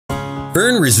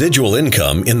Earn residual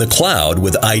income in the cloud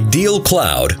with Ideal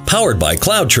Cloud, powered by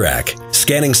CloudTrack.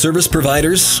 Scanning service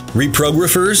providers,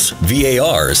 reprographers,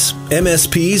 VARs,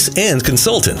 MSPs, and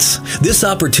consultants. This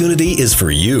opportunity is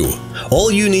for you.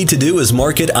 All you need to do is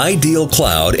market Ideal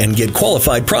Cloud and get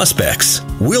qualified prospects.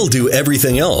 We'll do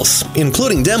everything else,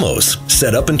 including demos,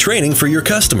 setup, and training for your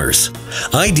customers.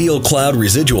 Ideal Cloud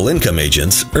residual income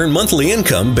agents earn monthly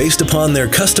income based upon their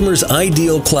customers'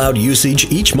 Ideal Cloud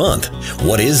usage each month.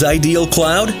 What is Ideal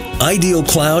Cloud? Ideal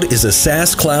Cloud is a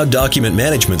SaaS cloud document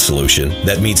management solution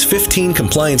that meets 15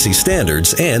 compliancy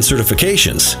standards and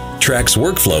certifications, tracks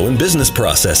workflow and business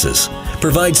processes,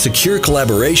 provides secure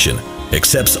collaboration,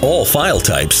 accepts all file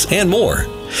types, and more.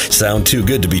 Sound too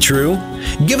good to be true?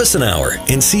 Give us an hour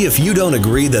and see if you don't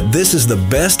agree that this is the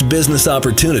best business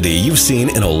opportunity you've seen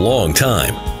in a long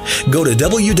time. Go to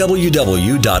www.ideal.com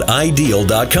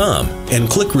and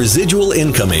click Residual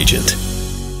Income Agent.